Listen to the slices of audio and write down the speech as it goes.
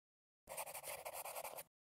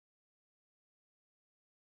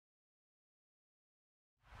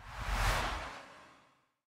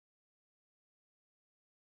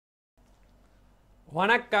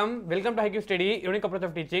Vanakkam, welcome to IQ Study, Unique Approach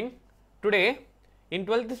of Teaching. Today, in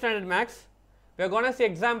 12th standard maths, we are going to see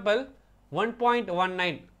example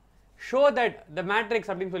 1.19. Show that the matrix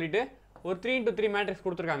அப்படினு சொல்லிட்டு ஒரு 3 into 3 matrix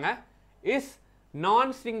கொடுத்திருக்காங்க is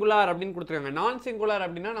non-singular அப்படினு கொடுத்திருக்காங்க. Non-singular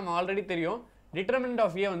அப்படினா நம்ம already தெரியும் determinant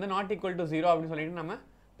of A வந்து not equal to 0 அப்படினு சொல்லிட்டு நம்ம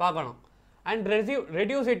பார்க்கணும். And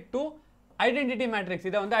reduce it to identity matrix.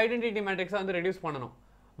 இத வந்து identity matrix வந்து reduce பண்ணனும்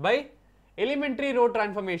by elementary row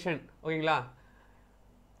transformation. ஓகேங்களா?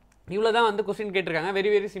 இவ்வளவுதான் வந்து क्वेश्चन கேட்டிருக்காங்க.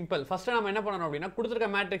 very simple. first நாம என்ன பண்ணனும் அப்படினா கொடுத்திருக்க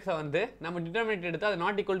மேட்ரிக்ஸை வந்து நம்ம டிட்டர்மினன்ட் எடுத்து அது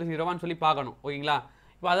not equal to 0 ன்னு சொல்லி பார்க்கணும். ஓகேங்களா?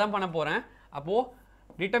 இப்போ அதான் பண்ண போறேன். அப்போ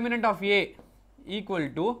determinant of A equal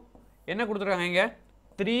to என்ன கொடுத்திருக்காங்க இங்க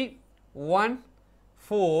 3 1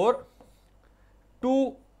 4 2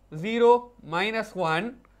 0 -1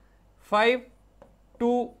 5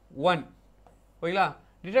 2 1. ஓகேங்களா?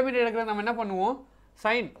 டிட்டர்மினன்ட் எடுக்கிறது நம்ம என்ன பண்ணுவோம்?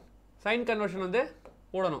 sin கன்வர்ஷன் வந்து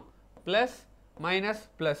போடணும். plus minus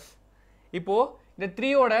plus. இப்போ இந்த 3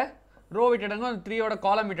 ஓட ரோ விட்டுடணும், அந்த 3 ஓட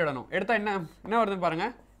காலம் விட்டுடணும். எடுத்தா என்ன வருதுன்னு பாருங்க.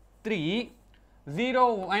 3 0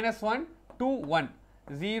 -1 2 1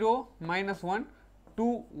 0 -1 2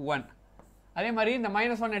 1. அதே மாதிரி இந்த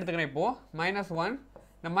 -1 எடுத்துக்கிறேன். இப்போ -1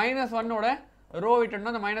 இந்த -1 ஓட ரோ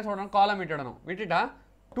விட்டுடணும், அந்த -1 ஓட காலம் விட்டுடணும். விட்டுட்டா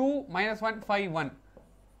 2 -1 5 1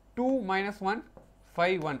 2 -1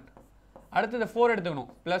 5 1. அடுத்து இந்த 4 எடுத்துக்கணும்.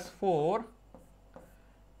 +4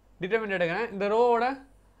 டிட்டர்மினன்ட் எடுக்கிறேன். இந்த ரோவோட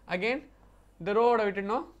அகைன் இந்த ரோவோட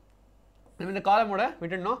விட்டுடணும், இந்த காலமோட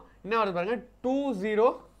விட்டுடணும். என்ன வருது பாருங்க 2 0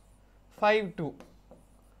 5 2.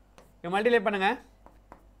 இதை மல்டிப்ளை பண்ணுங்க.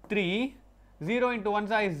 3 0 into 1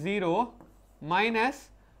 is 0 minus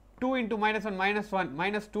 2 into -1 -1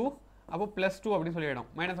 -2 அப்போ +2 அப்படின்னு சொல்லிடும்.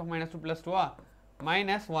 minus of -2 +2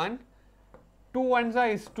 -1 2 1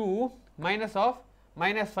 is 2 minus of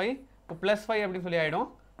 -5 இப்போ +5 அப்படின்னு சொல்லி ஆயிடும்.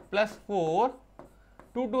 +4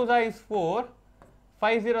 2 2 is 4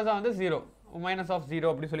 5 0 வந்து 0 minus of 0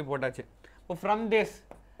 அப்படி சொல்லி போட்டாச்சு. இப்போ from this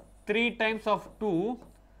 3 times of 2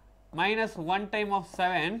 minus 1 time of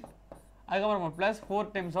 7 அதுக்கப்புறம் plus 4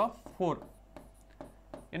 times of 4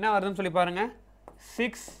 என்ன வருதுன்னு சொல்லி பாருங்க.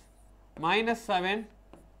 6 minus 7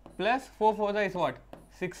 plus 4 4 is what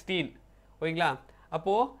 16. ஓகேங்களா?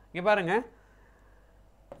 அப்போ இங்க பாருங்க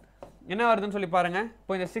என்ன வருதுன்னு சொல்லி பாருங்க.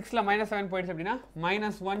 இப்போ இந்த 6ல -7 போயிடுச்சு அப்படின்னா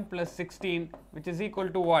 -1 plus 16 which is equal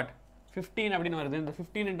to what 15 அப்படின்னு வருது. இந்த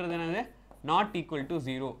 15ன்றது என்னது not equal to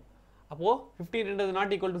 0. அப்போ 15ன்றது not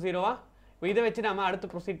equal to 0வா? இப்போ இதை வச்சு நாம அடுத்து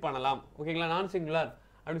ப்ரொசீட் பண்ணலாம். ஓகேங்களா? நான் சிங்குலர்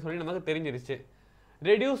அப்படின்னு சொல்லி நமக்கு தெரிஞ்சிருச்சு.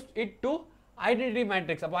 Reduce it to identity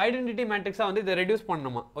matrix. அப்போ ஐடென்டிட்டி மேட்ரிக்ஸா வந்து இதை ரெடியூஸ்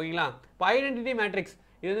பண்ணணுமா? ஓகேங்களா? இப்போ ஐடென்டிட்டி மேட்ரிக்ஸ்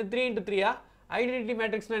இது வந்து 3 into 3 ஐடென்டிட்டி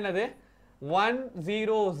மேட்ரிக்ஸ்னா என்னது 1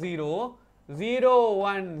 0 0 0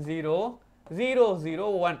 1 0 0 0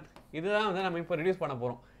 1. இதுதான் வந்து நம்ம இப்போ ரெடியூஸ் பண்ண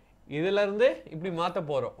போறோம். இதுல இருந்து இப்படி மாத்த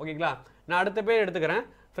போறோம். ஓகேங்களா? நான் அடுத்த பேஜ் எடுத்துக்கிறேன்.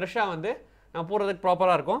 ஃப்ரெஷ்ஷா வந்து நான் போறதுக்கு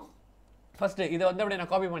ப்ராப்பரா இருக்கும். ஃபர்ஸ்ட் இதை வந்து அப்படியே நான்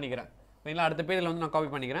காப்பி பண்ணிக்கிறேன். ஓகேங்களா? அடுத்த பேஜ்ல வந்து நான் காப்பி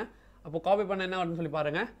பண்ணிக்கிறேன். அப்போ காப்பி பண்ண என்ன வரும்னு சொல்லி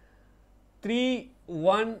பாருங்க. 3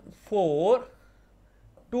 1 4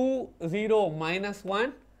 2 0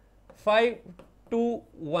 -1 5 2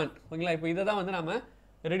 1. ஓகேங்களா? இப்போ இதை தான் வந்து நாம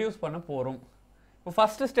ரெடியூஸ் பண்ண போறோம். இப்போ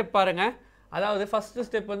ஃபர்ஸ்ட் ஸ்டெப் பாருங்க. அதாவது ஃபர்ஸ்ட்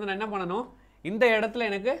ஸ்டெப் வந்து நான் என்ன பண்ணணும், இந்த இடத்துல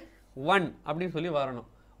எனக்கு 1 அப்படின்னு சொல்லி வரணும்.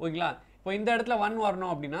 ஓகேங்களா? இப்போ இந்த இடத்துல 1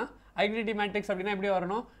 வரணும் அப்படின்னா ஐடென்டிட்டி மேட்ரிக்ஸ் அப்படின்னா எப்படி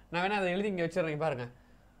வரணும், நான் வேணா அதை எழுதி இங்கே வச்சிடுறேன் பாருங்க.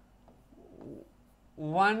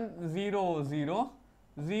 1 0 0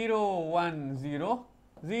 0 1 0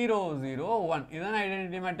 0 0 1. இதுதான்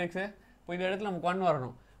ஐடென்டிட்டி மேட்ரிக்ஸ். இப்போ இந்த இடத்துல நமக்கு 1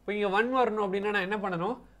 வரணும். இப்போ இங்கே 1 வரணும் அப்படின்னா நான் என்ன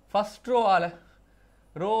பண்ணணும், first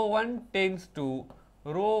row 1 tends to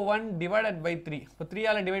row 1 divided by 3. இப்போ 3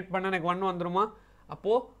 ஆல டிவைட் பண்ணா எனக்கு 1 வந்துருமா?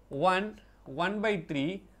 அப்போ 1 1/3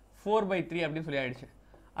 4/3 அப்படின்னு சொல்லி ஆயிடுச்சு.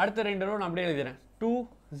 அடுத்த ரெண்டு ரோ நான் அப்படியே எழுதுறேன். 2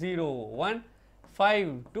 0 1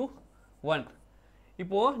 5 2 1.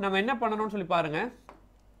 இப்போ நம்ம என்ன பண்ணணும்னு சொல்லி பாருங்க.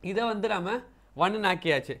 இதை வந்து நாம 1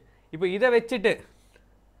 ஆக்கியாச்சு. இப்போ இதை வச்சுட்டு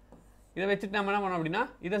நம்ம என்ன பண்ணணும் அப்படின்னா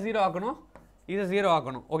இதை 0 ஆக்கணும், இதை 0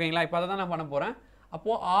 ஆக்கணும். ஓகேங்களா? இப்போ அதை தான் நான் பண்ண போறேன்.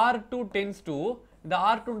 அப்போ R2 tends to இந்த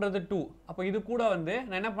R2ன்றது 2. அப்போ இது கூட வந்து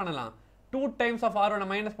நான் என்ன பண்ணலாம், 2 times of R1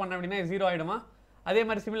 மைனஸ் பண்ண அப்படின்னா 0 ஆயிடுமா? அதே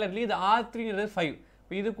மாதிரி சிமிலர்லி இது R3ன்றது 5.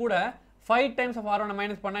 இப்போ இது கூட 5 times of R1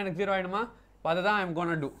 மைனஸ் பண்ணா எனக்கு 0 ஆயிடுமா? இப்போ அதை தான் I'm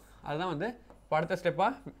gonna do. அதுதான் வந்து இப்போ அடுத்த ஸ்டெப்பா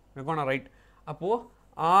we're gonna write. அப்போ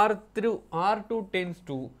R2 tends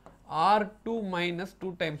to R2 minus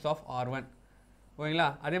 2 times of R1. ஓகேங்களா?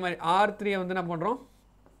 அதே மாதிரி R3 வந்து என்ன பண்றோம்,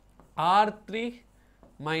 R3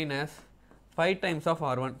 minus 5 times of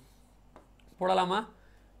R1 போடலாமா?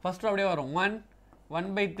 ஃபர்ஸ்ட் அப்படியே வரும் 1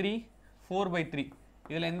 1/3 4/3.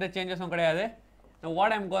 இதில் எந்த சேஞ்சஸும் கிடையாது. Now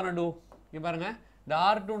what I'm gonna do, இங்கே பாருங்க. இந்த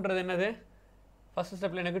R2ன்றது என்னது, ஃபர்ஸ்ட்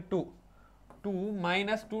ஸ்டெப்பில் எனக்கு 2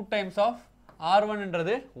 minus 2 times of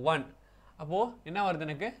r1ன்றது 1. அப்போது என்ன வருது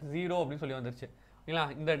எனக்கு 0 அப்படின்னு சொல்லி வந்துருச்சு ஓகேங்களா.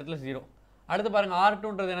 இந்த இடத்துல 0. அடுத்து பாருங்கள்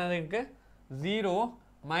r2ன்றது என்னது எனக்கு 0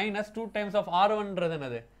 minus 2 times of r1ன்றது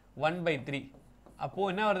என்னது 1/3. அப்போது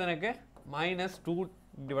என்ன வருது எனக்கு -2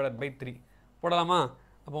 divided by 3 போடலாமா.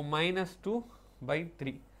 அப்போது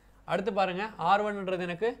 -2/3. அடுத்து பாருங்கள் r1ன்றது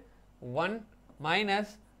எனக்கு 1 minus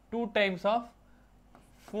 2 times of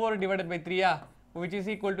 4 divided by 3 which is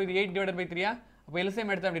equal to 8 divided by 3 அப்போ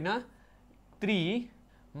எல்சிஎம் எடுத்தோம் அப்படின்னா 3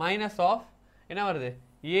 minus of என்ன வருது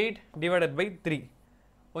 8 divided by 3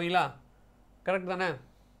 ஓகேங்களா. கரெக்ட் தானே.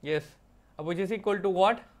 எஸ். அப்போ which is equal to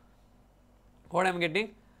what I am getting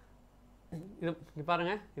இது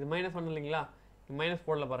பாருங்கள் இது -1 இல்லைங்களா. மைனஸ்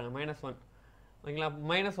போடல பாருங்கள் -1 ஓகேங்களா.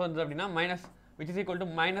 மைனஸ் வந்து அப்படின்னா which is equal to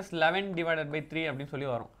 -11 divided by 3 அப்படின்னு சொல்லி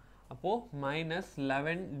வரும். அப்போது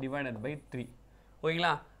 -11 divided by 3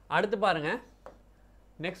 ஓகேங்களா. அடுத்து பாருங்கள்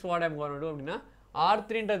next what I'm going to to அப்படின்னா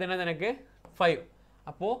r3ன்றது என்னது எனக்கு 5.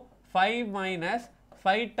 அப்போது 5 minus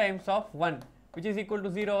 5 times of 1 which is equal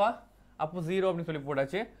to 0 அப்போது 0 அப்படின்னு சொல்லி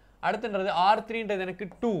போட்டாச்சு. அடுத்துன்றது r3ன்றது எனக்கு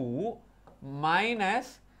 2 minus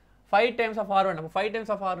 5 times of r1. அப்போ 5 times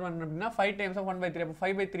of r1 அப்படின்னா 5 times of 1/3. அப்போ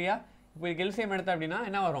 5/3 இப்போ எல்சிஎம் எடுத்தா அப்படின்னா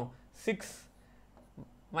என்ன வரும் 6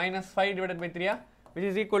 minus 5 divided by 3 which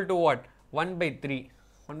is equal to what 1/3.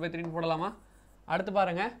 1/3 போடலாமா. அடுத்து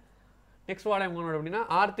பாருங்கள் நெக்ஸ்ட் வாட் ஐம் கோயிங் அப்படின்னா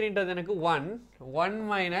r3ன்றது எனக்கு 1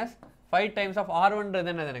 minus 5 times of r1ன்றது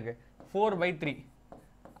என்னது எனக்கு 4/3.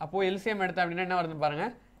 அப்போது எல்சிஎம் எடுத்தா அப்படின்னா என்ன வருதுன்னு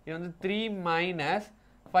பாருங்கள் இது வந்து 3 minus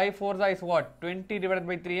 5 4 is what 20 divided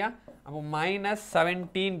by 3 அப்போ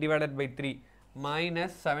 -17 divided by 3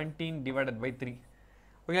 -17 divided by 3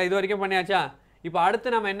 ஓகேங்களா. இது வரைக்கும் பண்ணியாச்சா. இப்போ அடுத்து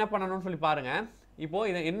நம்ம என்ன பண்ணணும்னு சொல்லி பாருங்கள். இப்போது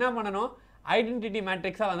இதை என்ன பண்ணணும் ஐடென்டிட்டி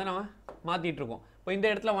மேட்ரிக்ஸாக வந்து நம்ம மாற்றிட்டு இருக்கோம். இப்போ இந்த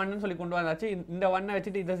இடத்துல 1ன்னு சொல்லி கொண்டு வந்தாச்சு. இந்த 1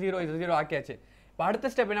 வச்சுட்டு இதை 0 ஆக்கியாச்சு. இப்போ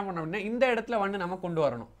அடுத்த ஸ்டெப் என்ன பண்ணோம் அப்படின்னா இந்த இடத்துல 1 நம்ம கொண்டு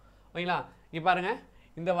வரணும் ஓகேங்களா. இங்கே பாருங்கள்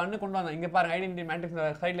இந்த 1 கொண்டு வந்தோம். இங்கே பாருங்கள் ஐடென்டிட்டி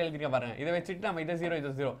மேட்ரிக்ஸ் சைடில் எழுதிருக்க பாருங்கள். இதை வச்சுட்டு நம்ம இதை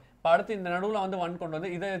 0 இப்போ அடுத்து இந்த நடுவில் வந்து 1 கொண்டு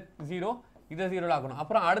வந்து இதை 0 ஆக்கணும்.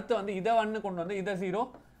 அப்புறம் அடுத்து வந்து இதை 1 கொண்டு வந்து இதை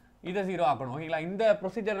 0 ஆக்கணும் ஓகேங்களா. இந்த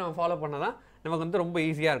ப்ரொசீஜர் நம்ம ஃபாலோ பண்ணால் தான் நமக்கு வந்து ரொம்ப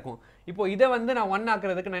ஈஸியாக இருக்கும். இப்போ இதை வந்து நான் 1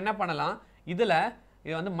 ஆக்குறதுக்கு நான் என்ன பண்ணலாம் இதில்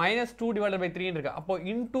இது வந்து -2 divided by 3 இருக்கு. அப்போ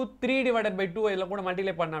into 3 divided by 2 இதில் கூட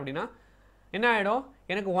மல்டிப்ளை பண்ண அப்படின்னா என்ன ஆகிடும்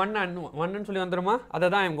எனக்கு 1ன்னு சொல்லி வந்துடுமா. அதை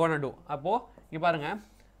தான் ஐம் கோனா டூ. அப்போது இங்கே பாருங்கள்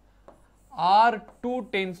r2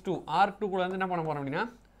 tends to r2 கூட வந்து என்ன பண்ண போகிறோம் அப்படின்னா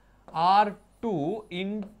r2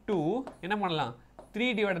 into என்ன பண்ணலாம் 3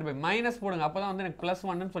 divided by மைனஸ் போடுங்க. அப்போ தான் வந்து எனக்கு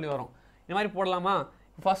 +1ன்னு சொல்லி வரும். இந்த மாதிரி போடலாமா.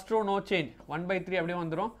 ஃபர்ஸ்ட் ரோ நோ சேஞ்ச் 1/3 அப்படியே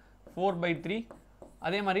வந்துடும் 4/3.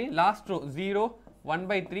 அதே மாதிரி லாஸ்ட் ரோ 0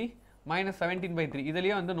 1/3 -17/3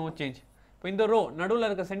 இதுலேயே வந்து நோ சேஞ்ச். இப்போ இந்த ரோ நடுவில்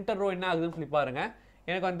இருக்க சென்டர் ரோ என்ன ஆகுதுன்னு சொல்லி பாருங்கள்.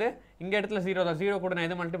 எனக்கு வந்து இங்கே இடத்துல 0 தான். 0 கூட நான்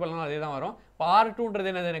எது மல்டிபிள் பண்ணாலும் அதே தான் வரும். இப்போ r2ன்றது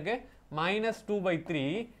என்னது எனக்கு -2/3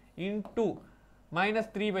 into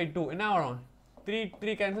 -3/2 என்ன வரும்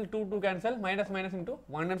 3 கேன்சல் 2 கேன்சல் மைனஸ் இன்ட்டு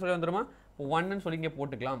 1ன்னு சொல்லி வந்துடுமா. 1ன்னு சொல்லி இங்கே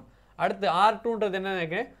போட்டுக்கலாம். அடுத்து r2ன்றது என்ன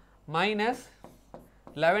எனக்கு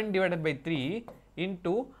 -11 divided by 3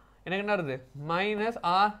 into எனக்கு என்ன வருது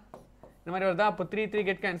 -r இந்த மாதிரி வருதா. அப்போ 3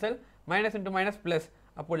 get cancel minus into minus plus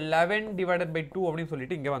அப்போ 11 divided by 2 அப்படின்னு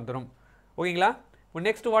சொல்லிட்டு இங்கே வந்துடும் ஓகேங்களா. இப்போ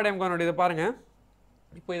next what I'm going to to இதை பாருங்கள்.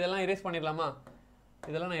 இப்போ இதெல்லாம் எரேஸ் பண்ணிடலாமா.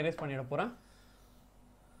 இதெல்லாம் நான் எரேஸ் பண்ணிட போகிறேன்.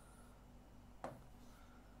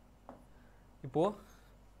 இப்போது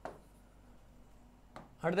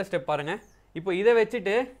அடுத்த ஸ்டெப் பாருங்கள். இப்போ இதை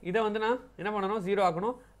வச்சுட்டு இதை வந்து நான் என்ன பண்ணணும் 0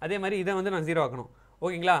 ஆக்கணும். அதே மாதிரி இதை வந்து நான் 0 ஆக்கணும்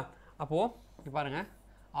ஓகேங்களா. அப்போது இப்போ பாருங்கள்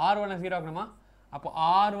r1 0 ஆக்கணுமா. அப்போ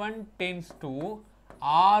r1 tends to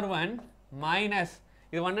r1 minus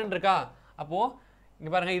இது 1ன்னு இருக்கா. அப்போது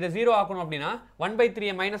இங்கே பாருங்கள் இதை 0 ஆக்கணும் அப்படின்னா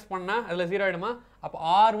 1/3 மைனஸ் பண்ணால் அதில் 0 ஆகிடுமா. அப்போ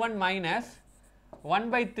r1 minus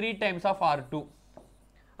 1/3 times of r2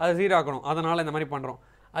 அதை 0 ஆக்கணும். அதனால் இந்த மாதிரி பண்ணுறோம்.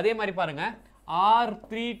 அதே மாதிரி பாருங்கள்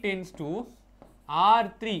r3 tends to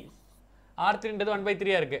r3ன்றது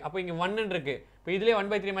 1/3 இருக்குது. அப்போ இங்கே 1ன்னு இருக்குது. இப்போ இதுலேயே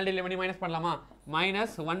 1/3 மல்டிப்ளை பண்ணி மைனஸ் பண்ணலாமா.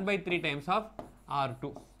 -1/3 times of r2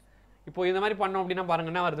 இப்போ இந்த மாதிரி பண்ணோம் அப்படின்னா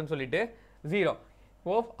பாருங்கள் என்ன வருதுன்னு சொல்லிட்டு 0.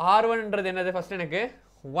 இப்போது r1ன்றது என்னது ஃபஸ்ட் எனக்கு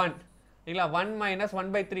 1 இல்லைங்களா. 1 minus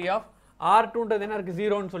 1/3 of r2ன்றது என்ன இருக்குது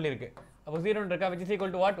 0ன்னு சொல்லியிருக்கு. அப்போ 0ன்னு இருக்கா which is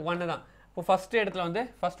equal to what 1 தான். இப்போ ஃபஸ்ட் இடத்துல வந்து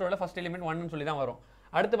ஃபஸ்ட் எலிமெண்ட் 1ன்னு சொல்லி தான் வரும்.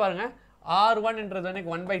 அடுத்து பாருங்கள் r1ன்றது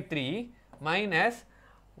எனக்கு 1/3 minus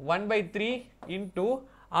 1/3 into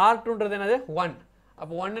r2ன்றது என்னது 1.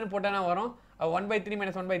 அப்போ 1ன்னு போட்டால் என்ன வரும் 1/3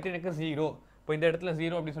 minus 1/3 எனக்கு 0. இப்போ இந்த இடத்துல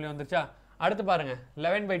 0 அப்படி சொல்லி வந்துருச்சா. அடுத்து பாருங்கள்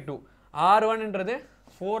 11/2 r1ன்றது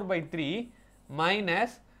 4/3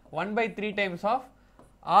 minus 1/3 times of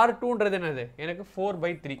r2ன்றது என்னது எனக்கு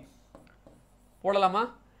 4/3 போடலாமா.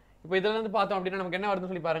 இப்போ இதில் வந்து பார்த்தோம் அப்படின்னா நமக்கு என்ன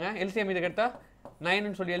வருதுன்னு சொல்லி பாருங்கள். எல்சிஎம் இதுக்கு எடுத்தால்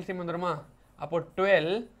 9ன்னு சொல்லி எல்சிஎம் வந்துடுமா. அப்போ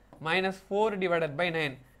 12 minus 4 divided by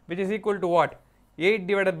 9 which is equal to what? 8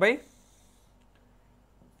 divided by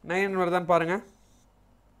 9 வருதான் பாருங்க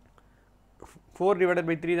 4 divided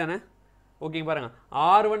by 3 தானே ஓகே பாருங்க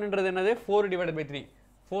R1 ன்றது என்னது 4 divided by 3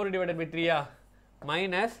 4 divided by 3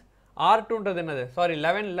 minus R2 ன்றது என்னது சாரி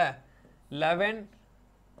 11 இல்ல 11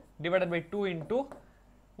 divided by 2 into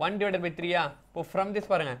 1 divided by 3 இப்போ from this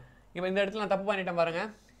பாருங்க இப்போ இந்த இடத்துல நான் தப்பு பண்ணிட்டேன் பாருங்க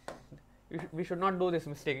we should not do this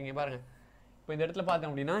mistake இங்க பாருங்க இப்போ இந்த இடத்துல பார்த்தோம்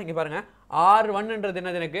அப்படினா இங்க பாருங்க R1 ன்றது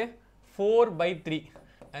என்னது எனக்கு 4 by 3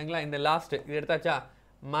 சரிங்களா இந்த லாஸ்ட் இது எடுத்தாச்சா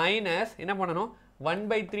மைனஸ் என்ன பண்ணனும் 1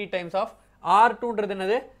 by 3 times of R2 ன்றது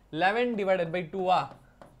என்னது 11 divided by 2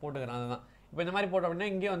 போட்டுக்கறேன் அதுதான் இப்போ இந்த மாதிரி போட்டோம் அப்படினா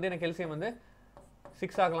இங்க வந்து எனக்கு LCM வந்து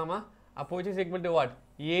 6 ஆகலாமா அப்போ which is equal to what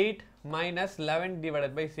 8 minus 11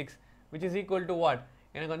 divided by 6 which is equal to what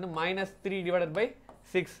எனக்கு வந்து minus 3 divided by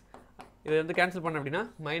 6 இது வந்து கேன்சல் பண்ண அப்படினா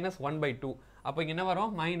minus 1 by 2 அப்போ இங்க என்ன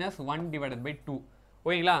வரும் minus 1 divided by 2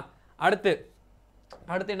 ஓகேங்களா அடுத்து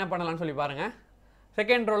என்ன பண்ணலாம்னு சொல்லி பாருங்க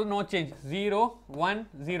செகண்ட் ரோல நோ சேஞ்ச் 0 1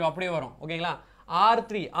 0 அப்படியே வரும் ஓகேங்களா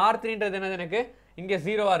R3 ன்றது என்னது எனக்கு இங்க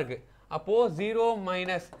 0 இருக்கு அப்போ 0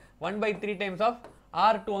 minus 1 by 3 times of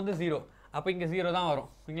R2 வந்து 0 அப்போ இங்க 0 தான் வரும்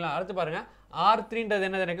ஓகேங்களா அடுத்து பாருங்க R3 ன்றது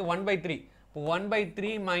என்னது எனக்கு 1 by 3 இப்போ 1 by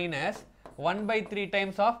 3 minus 1 by 3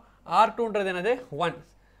 times of R2 ன்றது என்னது 1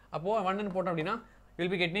 அப்போ 1 ன்னு போட்டோம் அப்படினா you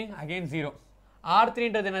will be getting again 0 R3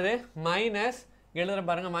 ன்றது என்னது minus எழுதுறேன்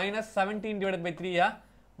பாருங்க minus 17 divided by 3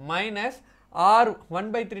 minus R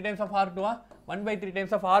 1 by 3 times of R2 1 by 3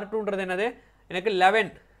 times of R2 ன்றது என்னது எனக்கு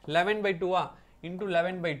 11 by 2 into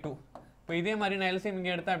 11 by 2 இப்போ இதே மாதிரி நான் LCM இங்க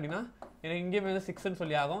எடுத்தேன் அப்படினா எனக்கு இங்கே வந்து 6 ன்னு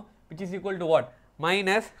சொல்லி ஆகும் which is equal to what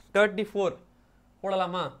minus 34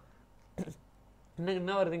 போடலாமா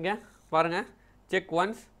என்ன வருதுங்க பாருங்க check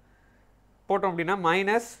once போட்டோம் அப்படினா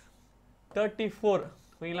minus 34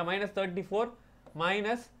 ஓகேங்களா minus 34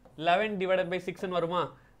 minus 11 divided by 6 ன்னு வருமா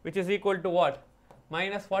which is equal to what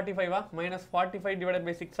minus 45 minus 45 divided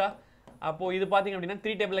by 6 அப்போ இது பாத்தீங்க அப்படினா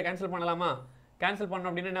 3 டேபிள்ல கேன்சல் பண்ணலாமா கேன்சல் பண்ணோம்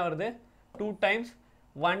அப்படினா என்ன வருது 2 times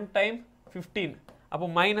 1 time 15 அப்போ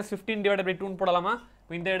minus 15 divided by 2 ன்னு போடலாமா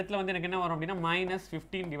இப்போ இந்த இடத்துல வந்து எனக்கு என்ன வரும் அப்படினா minus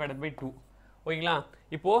 15 divided by 2 ஓகேங்களா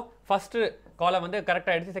இப்போ ஃபர்ஸ்ட் காலம் வந்து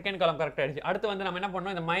கரெக்ட்டா ஆயிடுச்சு செகண்ட் காலம் கரெக்ட்டா ஆயிடுச்சு அடுத்து வந்து நம்ம என்ன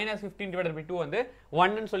பண்ணோம் இந்த -15 divided by 2 வந்து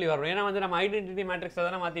 1 ன்னு சொல்லி வரும் ஏனா வந்து நம்ம ஐடென்டிட்டி மேட்ரிக்ஸ்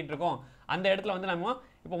தான மாத்திட்டு இருக்கோம் அந்த இடத்துல வந்து நம்ம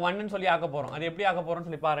இப்போ 1 ன்னு சொல்லி ஆக்க போறோம் அது எப்படி ஆக்க போறோம்னு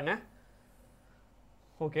சொல்லி பாருங்க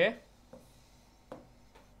ஓகே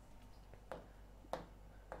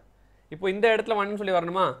இப்போ இந்த இடத்துல 1 ன்னு சொல்லி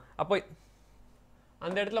வரணுமா அப்போ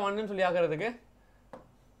அந்த இடத்துல 1 ன்னு சொல்லி ஆக்குறதுக்கு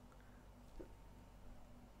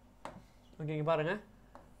ஓகேங்க பாருங்க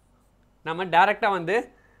நம்ம டைரக்ட்டா வந்து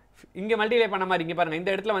இங்க மல்டிப்ளை பண்ண மாதிரி இங்க பாருங்க இந்த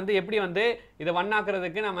இடத்துல வந்து எப்படி வந்து இத 1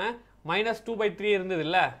 ஆக்குறதுக்கு நம்ம -2 by 3 இருந்தது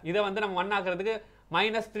இல்ல இத வந்து நம்ம 1 ஆக்குறதுக்கு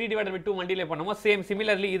 -3 divided by 2 மல்டிப்ளை பண்ணுவோம் சேம்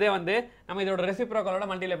சிமிலர்லி இத வந்து நம்ம இதோட ரெசிப்ரோக்கலோட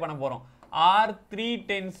மல்டிப்ளை பண்ண போறோம் R3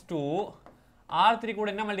 tends to R3 கூட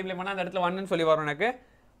என்ன மல்டிப்ளை பண்ணா அந்த இடத்துல 1 ன்னு சொல்லி வரும் எனக்கு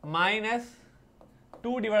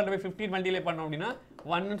 -2 divided by 15 மல்டிப்ளை பண்ணோம் அப்படினா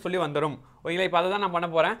 1 ன்னு சொல்லி வந்துரும் ஓகேங்களா இப்போ அத தான் நான் பண்ண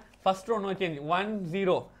போறேன் ஃபர்ஸ்ட் ரோ நோ சேஞ்ச் 1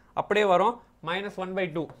 0 அப்படியே வரும் -1 by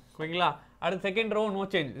 2 ஓகேங்களா அடுத்து செகண்ட் ரோ நோ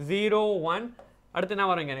சேஞ்ச் 0 1 அடுத்து என்ன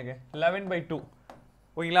வருங்க எனக்கு 11 by 2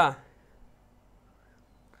 ஓகேங்களா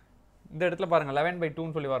இந்த இடத்துல பாருங்க 11 by 2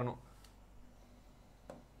 ன்னு சொல்லி வரணும்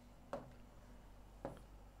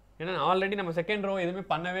ஏன்னா ஆல்ரெடி நம்ம செகண்ட் ரோ எதுமே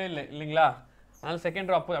பண்ணவே இல்லைங்களா அதனால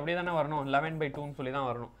செகண்ட் ரோ அப்போ அப்படியே தானே வரணும் 11 by 2 ன்னு சொல்லி தான்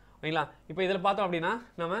வரணும் ஓகேங்களா இப்போ இதில் பார்த்தோம் அப்படின்னா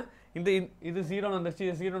நம்ம இது 0 வந்துருச்சு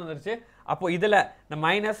இது 0 வந்துருச்சு அப்போ இதில் இந்த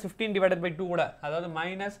 -15 divided by 2 கூட அதாவது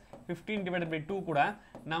 -15 divided by 2 கூட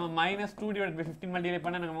நம்ம -2 divided by 15 மல்டிப்ளை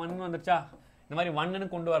பண்ணா நமக்கு 1 வந்துருச்சா இந்த மாதிரி 1 ன்னு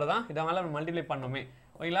கொண்டு வரதான் இதனால நம்ம மல்டிப்ளை பண்ணோமே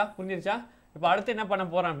ஓகேங்களா புரிஞ்சிருச்சா இப்போ அடுத்து என்ன பண்ண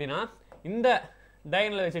போறோம் அப்படின்னா இந்த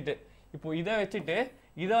டயகனலை வச்சிட்டு இப்போ இதை வச்சிட்டு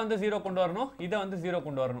இதை வந்து 0 கொண்டு வரணும் இதை வந்து 0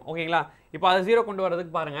 கொண்டு வரணும் ஓகேங்களா இப்போ அதை 0 கொண்டு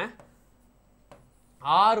வரதுக்கு பாருங்க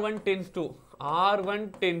R1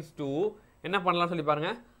 tends to என்ன பண்ணலாம் சொல்லி பாருங்க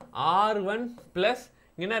R1 plus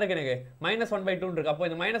என்ன இருக்கு எனக்கு -1 by 2 இருக்கு அப்போ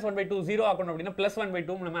இந்த -1 by 2 0 ஆக்கணும் அப்படினா +1 by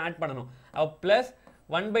 2 நம்ம ஆட் பண்ணனும் அப்ப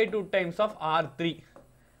 +1 by 2 times of R3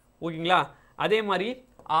 ஓகேங்களா அதே மாதிரி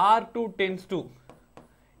R2 tends to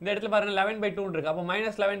இந்த இடத்துல பாருங்க 11 by 2 இருக்கு அப்போ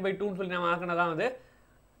 -11 by 2 ன்னு சொல்லி நாம ஆக்கனதா வந்து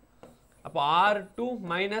அப்போ R2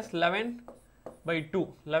 -11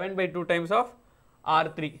 by 2 times of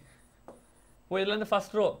R3 இப்போ இதுல இருந்து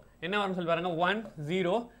ஃபர்ஸ்ட் ரோ என்ன வரும்னு சொல்லி பாருங்க 1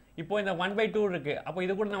 0 இப்போ இந்த 1 by 2 இருக்கு அப்போ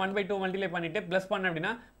இது கூட நான் 1 by 2 மல்டிப்ளை பண்ணிட்டு ப்ளஸ் பண்ண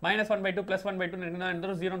அப்படினா -1 by 2 +1 by 2 இருக்குனா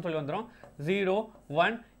என்ன 0 ன்னு சொல்லி வந்துரும் 0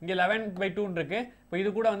 1 இங்க 11 by 2 இருக்கு இப்போ இது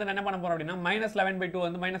கூட வந்து நான் என்ன பண்ண போறோம் அப்படினா -11 by 2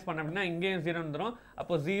 வந்து மைனஸ் பண்ண அப்படினா இங்கேயும் 0 வந்துரும்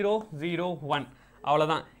அப்போ 0 0 1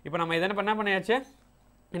 அவ்வளவுதான் இப்போ நம்ம இத என்ன பண்ணியாச்சு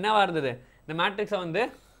என்னவா இருந்தது இந்த மேட்ரிக்ஸை வந்து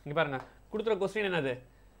இங்க பாருங்க கொடுத்துற क्वेश्चन என்னது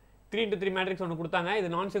 3 into 3 மேட்ரிக்ஸ் ஒன்று கொடுத்தாங்க, இது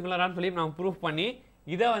நான் சிங்குலரான்னு சொல்லி நம்ம ப்ரூஃப் பண்ணி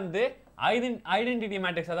இதை வந்து ஐடென்டிட்டி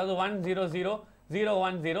மேட்ரிக்ஸ், அதாவது 1 0 0 0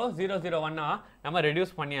 1 0 0 0 1 நம்ம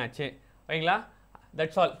ரெடியூஸ் பண்ணியாச்சு. ஓகேங்களா?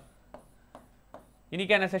 That's all.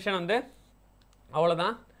 இன்னைக்கான செஷன் வந்து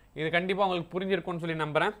அவ்வளோதான். இது கண்டிப்பாக உங்களுக்கு புரிஞ்சிருக்கும்னு சொல்லி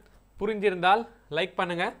நம்புகிறேன். புரிஞ்சிருந்தால் லைக்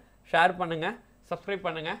பண்ணுங்கள், ஷேர் பண்ணுங்கள், சப்ஸ்கிரைப்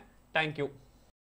பண்ணுங்கள். தேங்க்யூ.